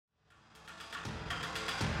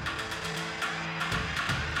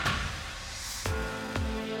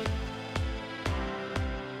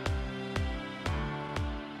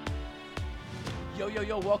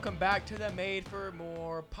Yo, welcome back to the Made for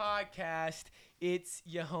More podcast. It's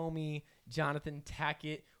your homie, Jonathan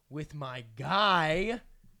Tackett, with my guy,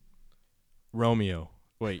 Romeo.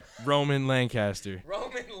 Wait, Roman Lancaster.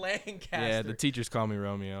 Roman Lancaster. Yeah, the teachers call me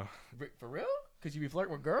Romeo. For real? Because you be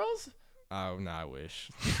flirting with girls? Oh, no, I wish.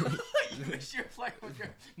 You wish you were flirting with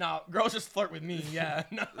girls? No, girls just flirt with me, yeah.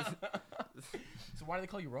 No. So why do they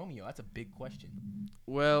call you Romeo? That's a big question.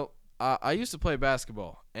 Well, I used to play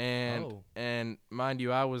basketball, and mind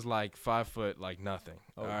you, I was like 5 foot, like nothing.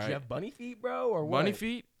 Oh, all do right? you have bunny feet, bro, or what? Bunny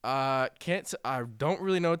feet? I don't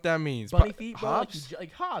really know what that means. Bunny feet, bro? Hops?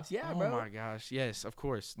 Like hops, yeah, bro. Oh my gosh, yes, of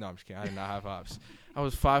course. No, I'm just kidding. I did not have hops. I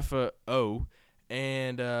was 5'0",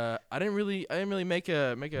 and I didn't really make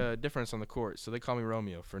a difference on the court, so they call me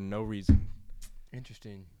Romeo for no reason.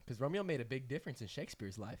 Interesting, because Romeo made a big difference in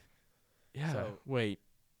Shakespeare's life. Yeah. So, Wait.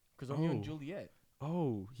 because Romeo and Juliet.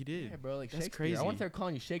 Oh, he did. Yeah, bro, like That's Shakespeare. crazy. I want to start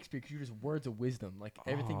calling you Shakespeare because you're just words of wisdom. Like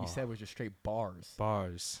everything you said was just straight bars.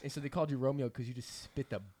 Bars. And so they called you Romeo because you just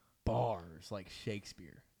spit the bars like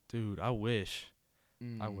Shakespeare. Dude, I wish.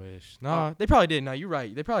 I Mm. wish. Nah, they probably did. No, you're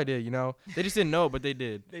right. They probably did, They just didn't know, but they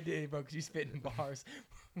did. They did, bro, because you spit in bars.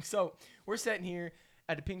 So we're sitting here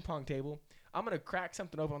at the ping pong table. I'm going to crack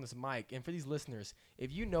something open on this mic. And for these listeners,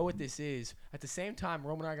 if you know what this is, at the same time,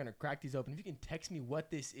 Roman and I are going to crack these open. If you can text me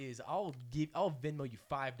what this is, I'll Venmo you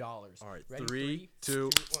 $5. All right, Ready? 3, 2.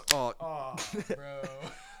 1. Oh, Oh, bro.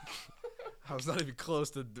 I was not even close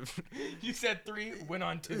to. You said 3, went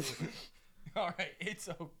on 2. All right, it's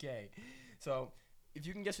okay. So if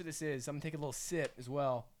you can guess what this is, I'm going to take a little sip as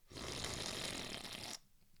well.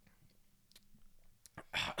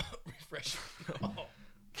 Refresh. Oh.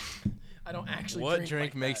 I don't actually What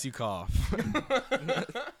drink like makes that. you cough?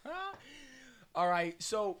 All right,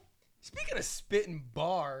 so speaking of spitting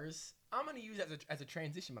bars, I'm going to use that as a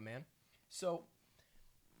transition, my man. So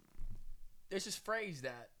there's this phrase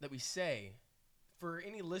that we say for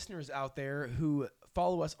any listeners out there who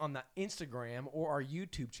follow us on the Instagram or our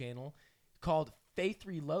YouTube channel called Faith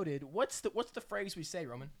Reloaded. What's the phrase we say,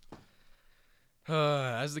 Roman?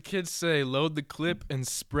 As the kids say, load the clip and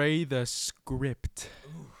spray the script.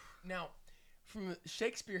 Ooh. Now, from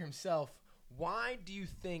Shakespeare himself, why do you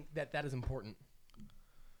think that is important?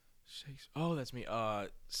 Oh, that's me.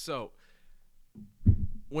 So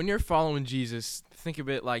when you're following Jesus, think of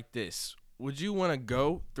it like this. Would you want to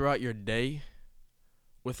go throughout your day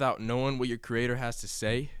without knowing what your Creator has to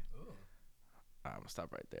say? I'm going to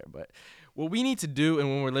stop right there. But what we need to do, and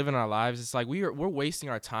when we're living our lives, it's like we're wasting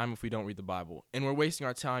our time if we don't read the Bible. And we're wasting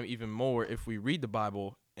our time even more if we read the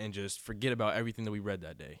Bible and just forget about everything that we read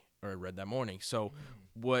that day or read that morning. So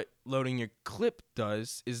what loading your clip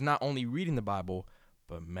does is not only reading the Bible,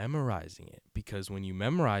 but memorizing it. Because when you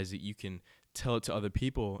memorize it, you can tell it to other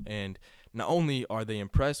people. And not only are they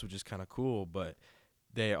impressed, which is kind of cool, but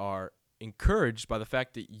they are encouraged by the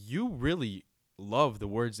fact that you really love the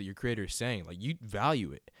words that your Creator is saying. Like, you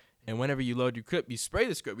value it. And whenever you load your clip, you spray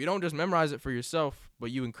the script. You don't just memorize it for yourself,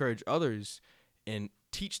 but you encourage others and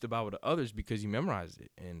teach the Bible to others because you memorize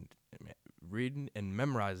it. And reading and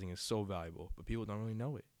memorizing is so valuable, but people don't really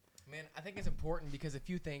know it. Man, I think it's important because a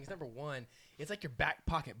few things. Number one, it's like your back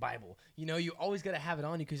pocket Bible. You always got to have it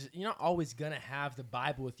on you because you're not always going to have the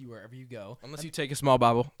Bible with you wherever you go. Unless you take a small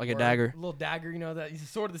Bible, like a dagger. A little dagger, that it's the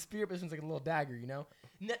sword of the Spirit, but this one's like a little dagger, And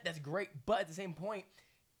that's great. But at the same point,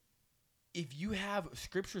 if you have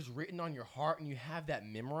scriptures written on your heart and you have that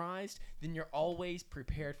memorized, then you're always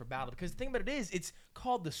prepared for battle. Because the thing about it is, it's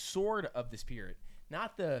called the sword of the Spirit.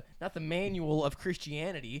 Not the manual of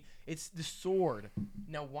Christianity. It's the sword.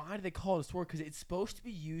 Now, why do they call it a sword? Because it's supposed to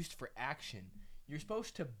be used for action. You're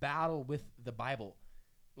supposed to battle with the Bible.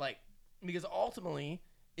 Because ultimately,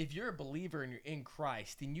 if you're a believer and you're in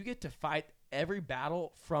Christ, then you get to fight every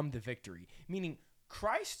battle from the victory. Meaning,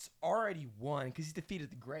 Christ's already won because he's defeated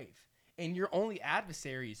the grave. And your only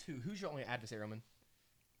adversary is who? Who's your only adversary, Roman?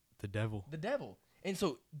 The devil. The devil. And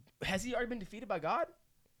so, has he already been defeated by God?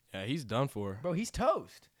 Yeah, he's done for. Bro, he's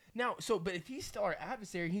toast. Now, but if he's still our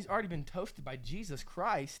adversary, he's already been toasted by Jesus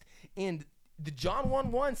Christ. And the John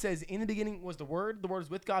 1:1 says, in the beginning was the Word was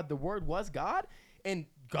with God, the Word was God. And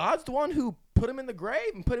God's the one who put him in the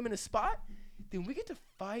grave and put him in a spot. Then we get to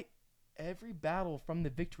fight every battle from the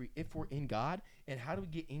victory if we're in God. And how do we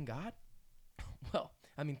get in God? Well,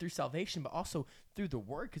 through salvation, but also through the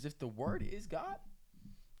Word. Because if the Word is God,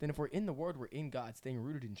 then if we're in the Word, we're in God, staying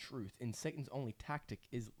rooted in truth. And Satan's only tactic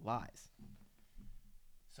is lies.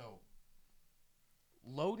 So,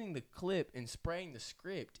 loading the clip and spraying the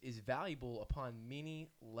script is valuable upon many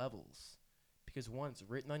levels. Because one, it's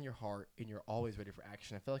written on your heart, and you're always ready for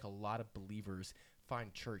action. I feel like a lot of believers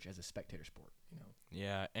find church as a spectator sport.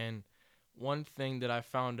 Yeah, and one thing that I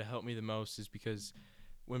found to help me the most is because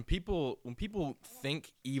when people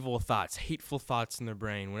think evil thoughts, hateful thoughts in their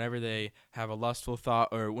brain, whenever they have a lustful thought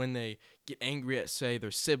or when they get angry at, say,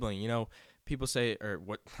 their sibling, people say, or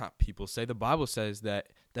what not people say, the Bible says that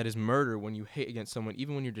is murder when you hate against someone,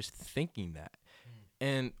 even when you're just thinking that.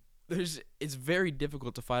 And it's very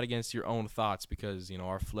difficult to fight against your own thoughts because,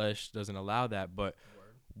 our flesh doesn't allow that. But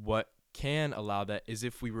what can allow that is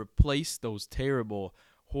if we replace those terrible,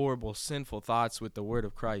 horrible, sinful thoughts with the word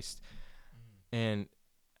of Christ. And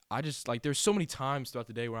I just there's so many times throughout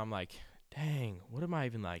the day where I'm like, dang, what am I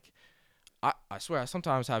even like? I swear I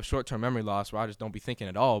sometimes have short-term memory loss where I just don't be thinking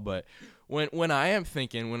at all. But when I am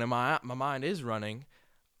thinking, when my mind is running,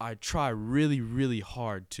 I try really, really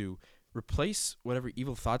hard to replace whatever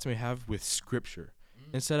evil thoughts I may have with scripture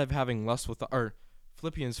instead of having lustful thoughts. Or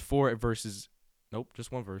Philippians 4 verses, nope,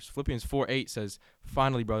 just one verse. Philippians 4:8 says,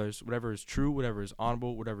 finally, brothers, whatever is true, whatever is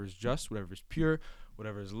honorable, whatever is just, whatever is pure,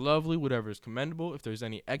 whatever is lovely, whatever is commendable, if there's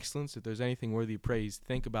any excellence, if there's anything worthy of praise,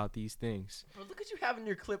 think about these things. Bro, look at you having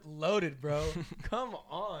your clip loaded, bro. Come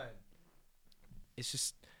on. It's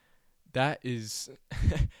just, that is,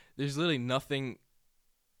 there's literally nothing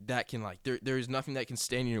that can there is nothing that can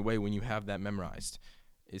stand in your way when you have that memorized.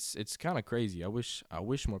 It's kind of crazy. I wish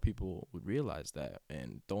more people would realize that,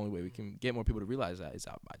 and the only way we can get more people to realize that is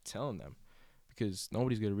out by telling them, because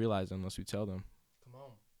nobody's gonna realize it unless we tell them. Come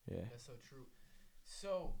on. Yeah. That's so true.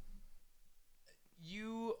 So,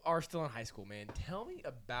 you are still in high school, man. Tell me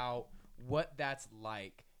about what that's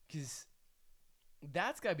like, because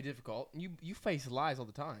that's got to be difficult. You face lies all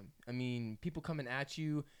the time. I mean, people coming at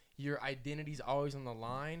you. Your identity's always on the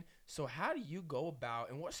line. So how do you go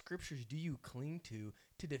about, and what scriptures do you cling to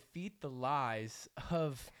defeat the lies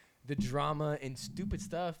of the drama and stupid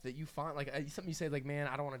stuff that you find? Like something you say, like, man,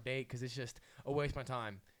 I don't want to date because it's just a waste of my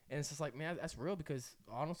time. And it's just like, man, that's real, because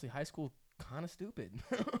honestly, high school kind of stupid.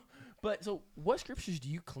 But so what scriptures do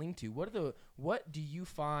you cling to? What do you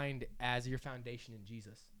find as your foundation in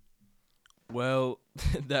Jesus? Well,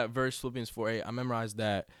 that verse, Philippians 4:8, I memorized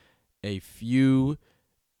that a few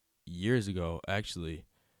years ago, actually.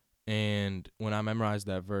 And when I memorized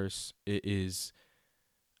that verse, it is,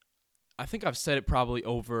 I think I've said it probably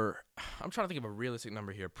over, I'm trying to think of a realistic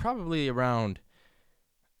number here, probably around,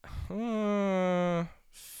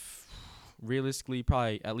 realistically,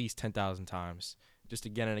 probably at least 10,000 times, just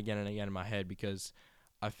again and again and again in my head, because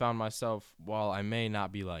I found myself, while I may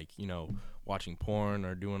not be watching porn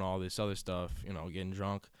or doing all this other stuff, getting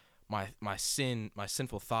drunk, my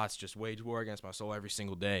sinful thoughts just wage war against my soul every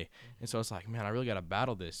single day. And so it's like, man, I really got to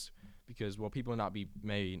battle this, because while people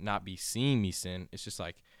may not be seeing me sin, it's just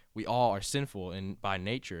like we all are sinful and by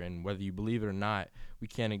nature, and whether you believe it or not, we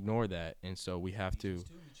can't ignore that. And so we have to.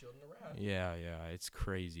 Yeah, it's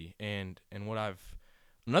crazy. And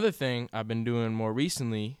another thing I've been doing more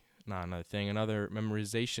recently, another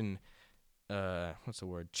memorization,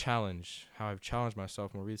 challenge, how I've challenged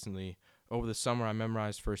myself more recently. Over the summer, I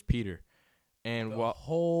memorized 1 Peter. And the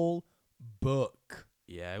whole book.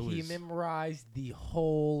 Yeah, he memorized the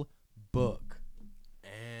whole book.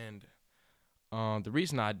 And the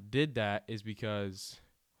reason I did that is because,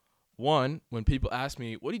 one, when people ask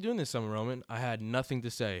me, what are you doing this summer, Roman? I had nothing to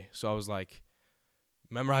say. So I was like,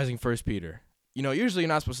 memorizing 1 Peter. Usually you're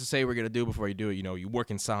not supposed to say what you're going to do before you do it. You work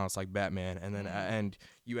in silence like Batman. And then and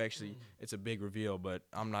you actually, it's a big reveal. But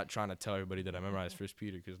I'm not trying to tell everybody that I memorized 1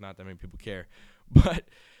 Peter, because not that many people care. But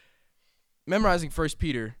memorizing 1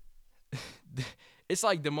 Peter, it's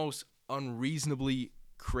like the most unreasonably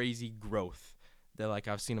crazy growth that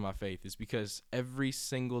I've seen in my faith, is because every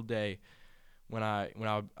single day when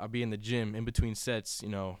I'll be in the gym in between sets,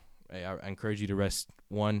 hey, I encourage you to rest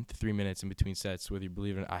 1 to 3 minutes in between sets, whether you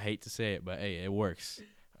believe it or not. I hate to say it, but hey, it works.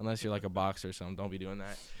 Unless you're like a boxer or something, don't be doing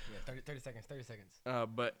that. Yeah, 30 seconds.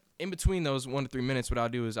 But in between those 1 to 3 minutes, what I'll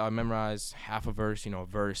do is I'll memorize half a verse, a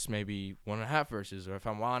verse, maybe 1.5 verses. Or if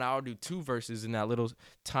I'm wild, I'll do 2 verses in that little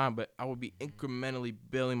time. But I will be incrementally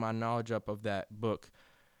building my knowledge up of that book.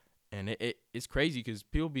 And it's crazy, because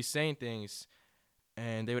people be saying things,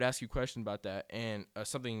 and they would ask you a question about that, and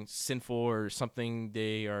something sinful or something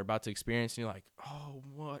they are about to experience, and you're like, oh,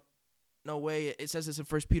 what? No way. It says this in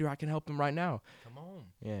 1 Peter. I can help them right now. Come on.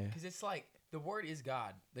 Yeah. Because it's like, the word is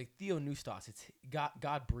God. Like theonoustos. It's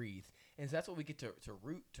God breathed. And so that's what we get to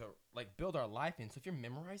root, to build our life in. So if you're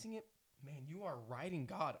memorizing it, man, you are writing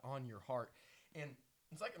God on your heart. And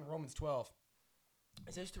it's like in Romans 12.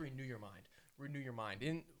 It says to renew your mind. Renew your mind.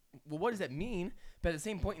 And well, what does that mean? But at the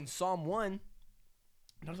same point in Psalm 1,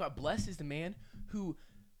 it talks about blessed is the man who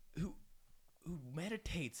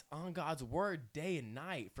meditates on God's word day and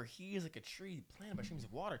night, for he is like a tree planted by streams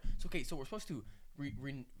of water. So we're supposed to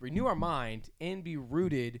renew our mind and be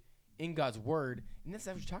rooted in God's word. And that's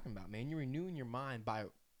what you're talking about, man. You're renewing your mind by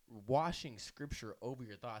washing scripture over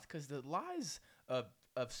your thoughts, because the lies of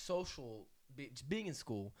social, being in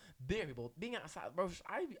school, being people, being outside, bro,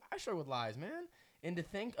 I struggle with lies, man. And to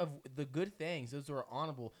think of the good things, those are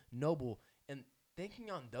honorable, noble, and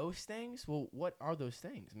thinking on those things, well, what are those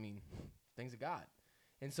things? I mean, things of God.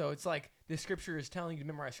 And so it's like this scripture is telling you to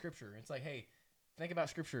memorize scripture. It's like, hey, think about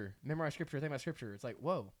scripture, memorize scripture, think about scripture. It's like,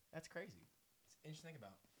 whoa, that's crazy. It's interesting to think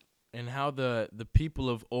about. And how the people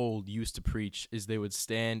of old used to preach is they would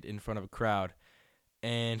stand in front of a crowd,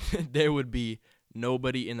 and there would be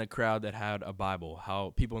nobody in the crowd that had a Bible.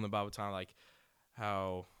 How people in the Bible time, like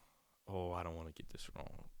how, I don't want to get this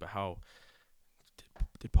wrong, but how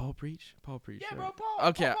did Paul preach? Paul preached. Yeah, right? bro, Paul.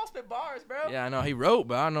 Okay. Paul spit bars, bro. Yeah, I know he wrote,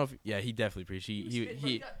 but I don't know if he definitely preached.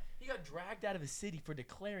 He got dragged out of his city for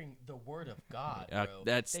declaring the word of God, bro.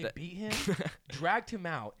 They beat him, dragged him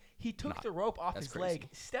out. He took the rope off his leg,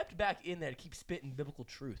 stepped back in there to keep spitting biblical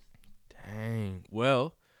truth. Dang.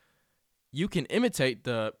 Well, you can imitate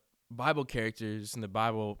the Bible characters and the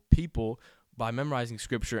Bible people by memorizing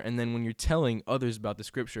scripture, and then when you're telling others about the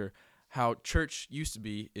scripture, how church used to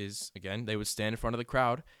be is, again, they would stand in front of the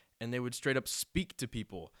crowd and they would straight up speak to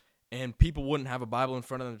people, and people wouldn't have a Bible in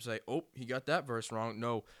front of them to say, oh, he got that verse wrong.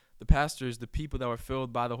 No, the pastors, the people that were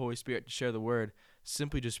filled by the Holy Spirit to share the word,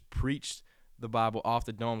 simply just preached the Bible off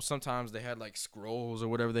the dome. Sometimes they had like scrolls or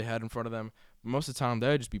whatever they had in front of them. Most of the time,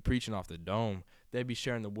 they'd just be preaching off the dome. They'd be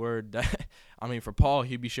sharing the word that, for Paul,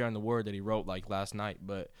 he'd be sharing the word that he wrote like last night.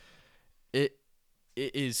 But it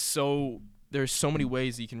is so, there's so many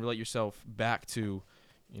ways that you can relate yourself back to,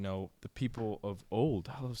 the people of old.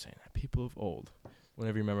 I love saying that, people of old,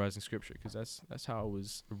 whenever you're memorizing scripture, because that's how it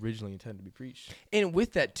was originally intended to be preached. And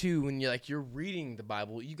with that too, when you're reading the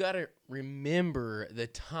Bible, you got to remember the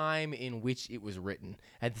time in which it was written.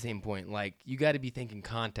 At the same point, like, you got to be thinking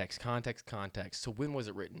context. So when was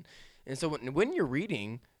it written? And so when you're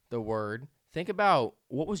reading the word, think about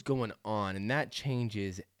what was going on, and that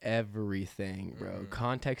changes everything, bro.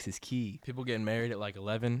 Context is key. People getting married at like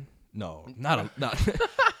 11? No, not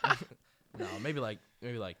no, maybe like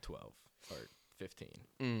 12 or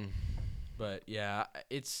 15. But yeah,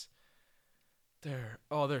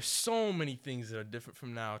 there's so many things that are different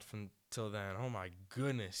from now till then. Oh my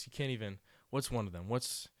goodness, you can't even. What's one of them?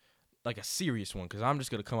 What's like a serious one? Because I'm just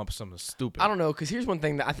gonna come up with something stupid. I don't know, because here's one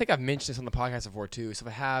thing that I think I've mentioned this on the podcast before too. So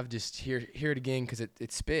if I have, just hear it again, because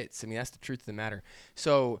it spits. I mean, that's the truth of the matter.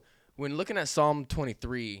 So when looking at Psalm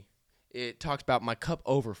 23, it talks about my cup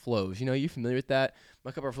overflows. You familiar with that?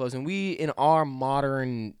 My cup overflows. And we, in our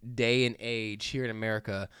modern day and age here in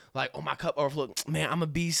America, like, oh, my cup overflows. Man, I'm gonna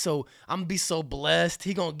be so blessed.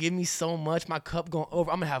 He gonna give me so much. My cup going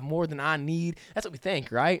over. I'm gonna have more than I need. That's what we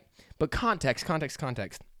think, right? But context.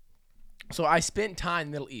 So I spent time in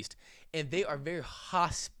the Middle East, and they are very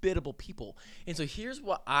hospitable people. And so here's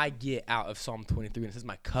what I get out of Psalm 23, and it says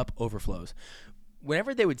my cup overflows.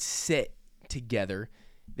 Whenever they would sit together,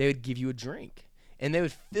 they would give you a drink, and they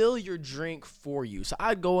would fill your drink for you. So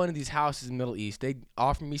I'd go into these houses in the Middle East. They'd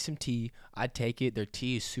offer me some tea. I'd take it. Their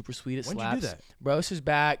tea is super sweet. It slaps. When did you do that? Bro, this was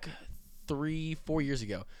back 3-4 years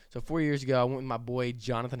ago. So 4 years ago, I went with my boy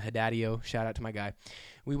Jonathan Hadadio. Shout out to my guy.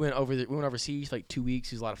 We went overseas for like 2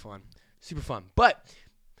 weeks. It was a lot of fun. Super fun. But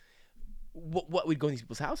we'd go in these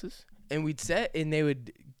people's houses, and we'd sit, and they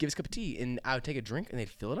would give us a cup of tea, and I would take a drink, and they'd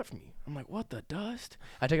fill it up for me. I'm like, what the dust?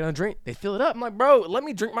 I take another drink. They fill it up. I'm like, bro, let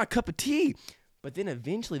me drink my cup of tea. But then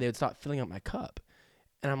eventually they would stop filling up my cup.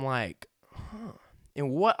 And I'm like, huh.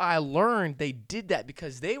 And what I learned, they did that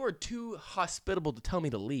because they were too hospitable to tell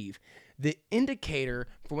me to leave. The indicator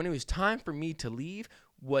for when it was time for me to leave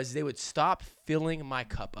was they would stop filling my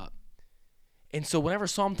cup up. And so whenever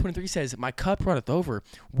Psalm 23 says, my cup runneth over,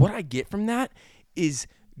 what I get from that is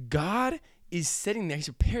God is sitting there. He's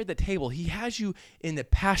prepared the table. He has you in the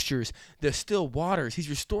pastures, the still waters. He's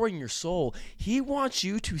restoring your soul. He wants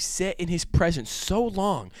you to sit in his presence so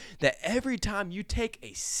long that every time you take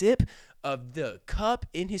a sip of the cup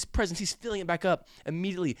in his presence, he's filling it back up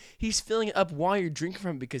immediately. He's filling it up while you're drinking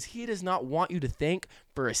from it, because he does not want you to think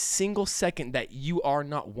for a single second that you are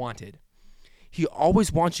not wanted. He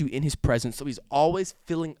always wants you in his presence, so he's always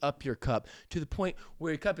filling up your cup to the point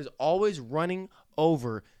where your cup is always running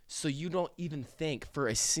over, so you don't even think for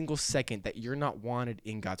a single second that you're not wanted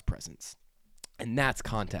in God's presence. And that's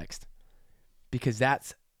context, because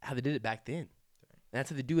that's how they did it back then.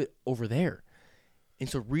 That's how they do it over there. And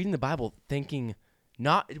so reading the Bible, thinking,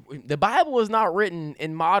 the Bible was not written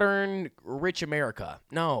in modern rich America.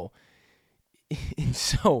 No. And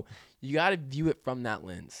so you got to view it from that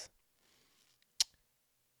lens.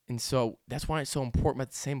 And so that's why it's so important. But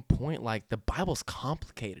at the same point, like, the Bible's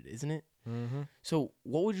complicated, isn't it? Mm-hmm. So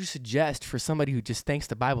what would you suggest for somebody who just thinks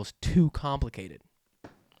the Bible's too complicated?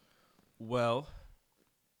 Well,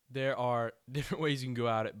 there are different ways you can go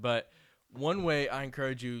at it, but one way I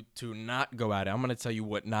encourage you to not go at it, I'm going to tell you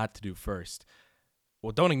what not to do first.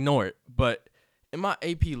 Well, don't ignore it, but in my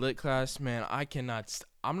AP Lit class, man, I'm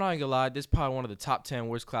not going to lie, this is probably one of the top 10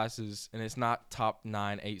 worst classes, and it's not top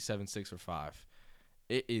 9, 8, 7, 6, or 5.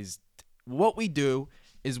 It is, what we do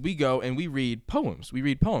is we go and we read poems. We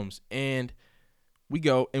read poems, and we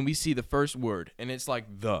go and we see the first word, and it's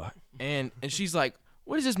like the. And she's like,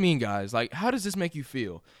 what does this mean, guys? Like, how does this make you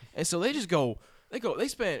feel? And so they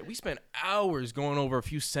spend hours going over a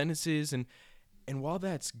few sentences, and while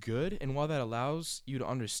that's good, and while that allows you to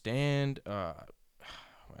understand, I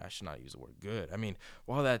should not use the word good. I mean,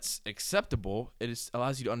 while that's acceptable,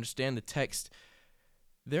 allows you to understand the text.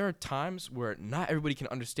 There are times where not everybody can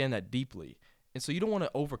understand that deeply. And so you don't want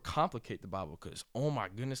to overcomplicate the Bible because, oh my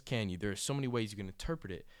goodness, can you? There are so many ways you can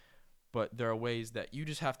interpret it. But there are ways that you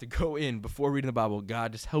just have to go in before reading the Bible.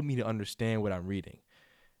 God, just help me to understand what I'm reading.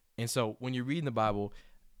 And so when you're reading the Bible,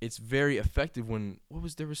 it's very effective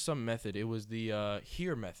there was some method. It was the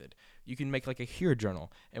hear method. You can make like a hear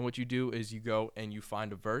journal. And what you do is you go and you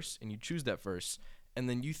find a verse and you choose that verse. And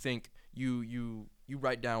then you think, you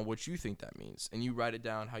write down what you think that means. And you write it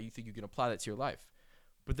down how you think you can apply that to your life.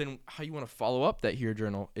 But then how you want to follow up that hear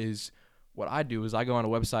journal is what I do is I go on a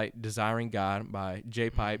website, Desiring God by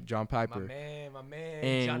John Piper. My man,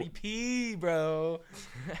 and Johnny P, bro.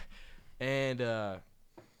 And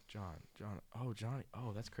Johnny.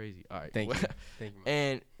 Oh, that's crazy. All right. Thank you.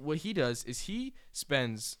 And what he does is he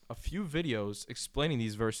spends a few videos explaining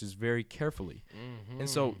these verses very carefully. Mm-hmm. And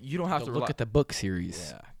so you don't have to look at the book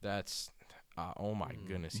series. Yeah, that's, oh my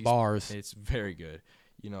goodness. Bars. It's very good.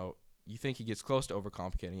 You know, you think he gets close to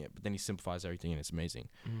overcomplicating it, but then he simplifies everything, and it's amazing.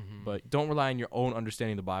 Mm-hmm. But don't rely on your own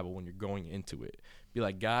understanding of the Bible when you're going into it. Be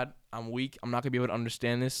like, God, I'm weak. I'm not going to be able to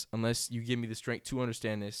understand this unless you give me the strength to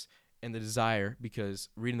understand this and the desire, because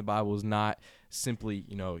reading the Bible is not simply,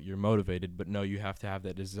 you're motivated, but no, you have to have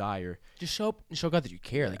that desire. Just show God that you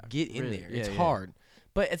care. Yeah, like, get in really, there. It's hard.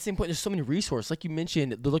 But at the same point, there's so many resources. Like you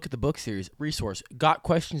mentioned, the Look at the Book series, resource.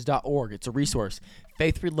 GotQuestions.org, it's a resource.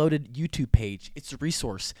 Faith Reloaded YouTube page, it's a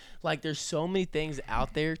resource. Like, there's so many things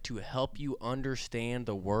out there to help you understand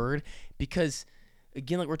the Word because,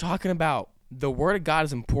 again, like we're talking about, the Word of God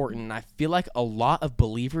is important, and I feel like a lot of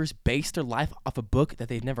believers base their life off a book that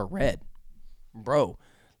they've never read. Bro,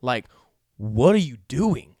 like, what are you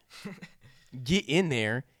doing? Get in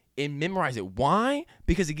there and memorize it. Why?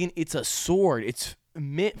 Because, again, it's a sword. It's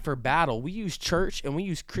meant for battle. We use church and we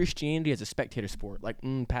use Christianity as a spectator sport. Like,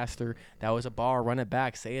 pastor, that was a bar, run it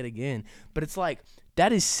back, say it again. But it's like,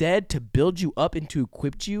 that is said to build you up and to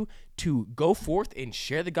equip you to go forth and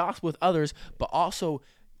share the gospel with others, but also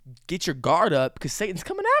get your guard up because Satan's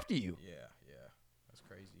coming after you. Yeah. That's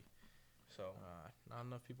crazy. So, not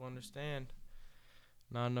enough people understand,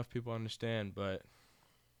 but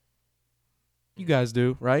you guys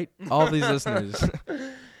do, right? All these listeners.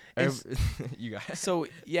 You guys. So,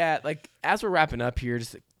 yeah, like, as we're wrapping up here,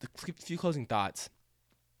 just a few closing thoughts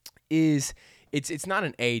is it's not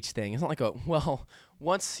an age thing. It's not like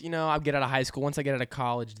once, I get out of high school, once I get out of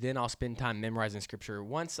college, then I'll spend time memorizing scripture.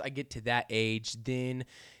 Once I get to that age, then,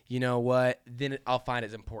 then I'll find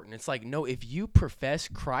it's important. It's like, no, if you profess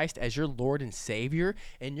Christ as your Lord and Savior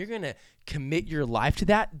and you're going to commit your life to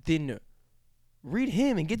that, then read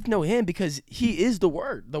him and get to know him because he is the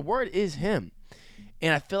Word. The Word is him.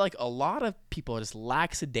 And I feel like a lot of people are just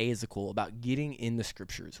lackadaisical about getting in the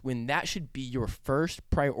scriptures when that should be your first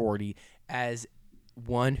priority as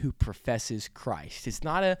one who professes Christ. It's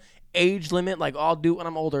not a age limit like, I'll do it when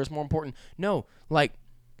I'm older. It's more important. No, like,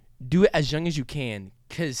 do it as young as you can,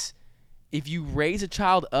 because if you raise a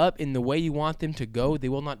child up in the way you want them to go, they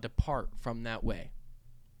will not depart from that way.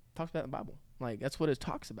 It talks about in the Bible. Like, that's what it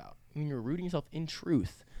talks about. When you're rooting yourself in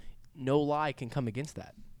truth, no lie can come against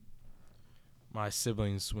that. My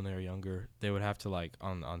siblings, when they were younger, they would have to, like,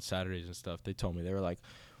 on Saturdays and stuff, they told me, they were like,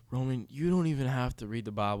 Roman, you don't even have to read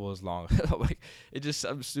the Bible as long. Like,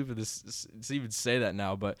 I'm stupid to even say that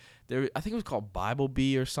now, but I think it was called Bible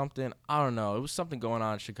Bee or something. I don't know. It was something going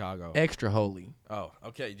on in Chicago. Extra holy. Oh,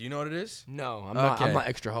 okay. Do you know what it is? No, I'm not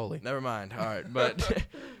extra holy. Never mind. All right. But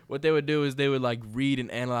what they would do is they would, like, read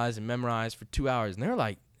and analyze and memorize for 2 hours. And they were,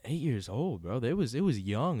 like, 8 years old, bro. It was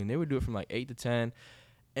young, and they would do it from, like, 8 to 10.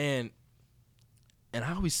 And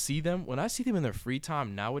I always see them, when I see them in their free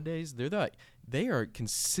time nowadays, they are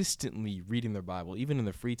consistently reading their Bible, even in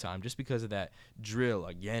their free time, just because of that drill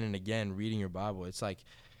again and again, reading your Bible. It's like,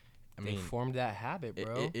 I They mean, formed that habit,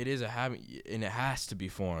 bro. it is a habit, and it has to be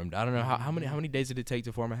formed. I don't know how many days did it take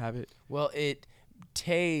to form a habit? Well, it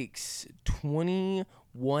takes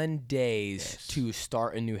 21 days Yes. to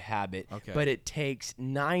start a new habit, Okay. but it takes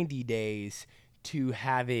 90 days to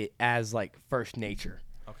have it as like first nature.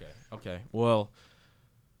 Okay. Well,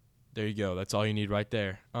 there you go. That's all you need right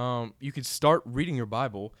there. You could start reading your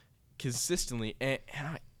Bible consistently, and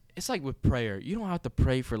it's like with prayer. You don't have to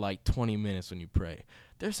pray for like 20 minutes when you pray.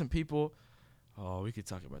 There's some people. Oh, we could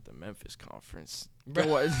talk about the Memphis conference. Nah,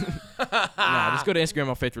 just go to Instagram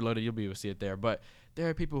on Faith Reloaded. You'll be able to see it there. But there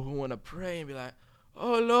are people who want to pray and be like,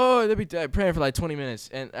 "Oh Lord," they'll be praying for like 20 minutes,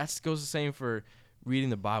 and that goes the same for reading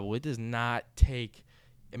the Bible. It does not take.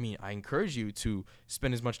 I mean, I encourage you to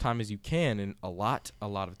spend as much time as you can, and a lot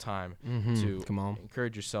of time to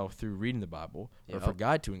encourage yourself through reading the Bible, or for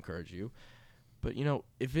God to encourage you. But you know,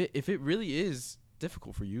 if it really is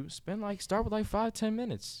difficult for you, start with like 5-10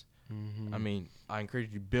 minutes. I mean, I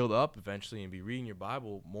encourage you to build up eventually and be reading your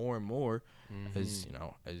Bible more and more as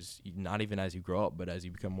not even as you grow up, but as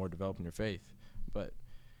you become more developed in your faith. But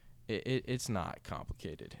it's not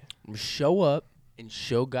complicated. Show up and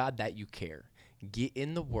show God that you care. Get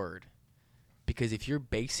in the Word, because if you're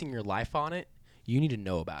basing your life on it, you need to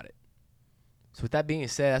know about it. So with that being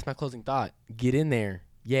said, that's my closing thought. Get in there.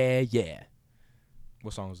 Yeah.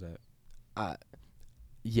 What song was that?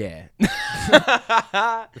 Yeah.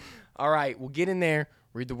 All right, well, get in there,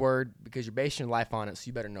 read the Word, because you're basing your life on it, so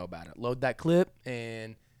you better know about it. Load that clip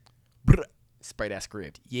and spray that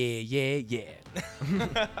script. Yeah.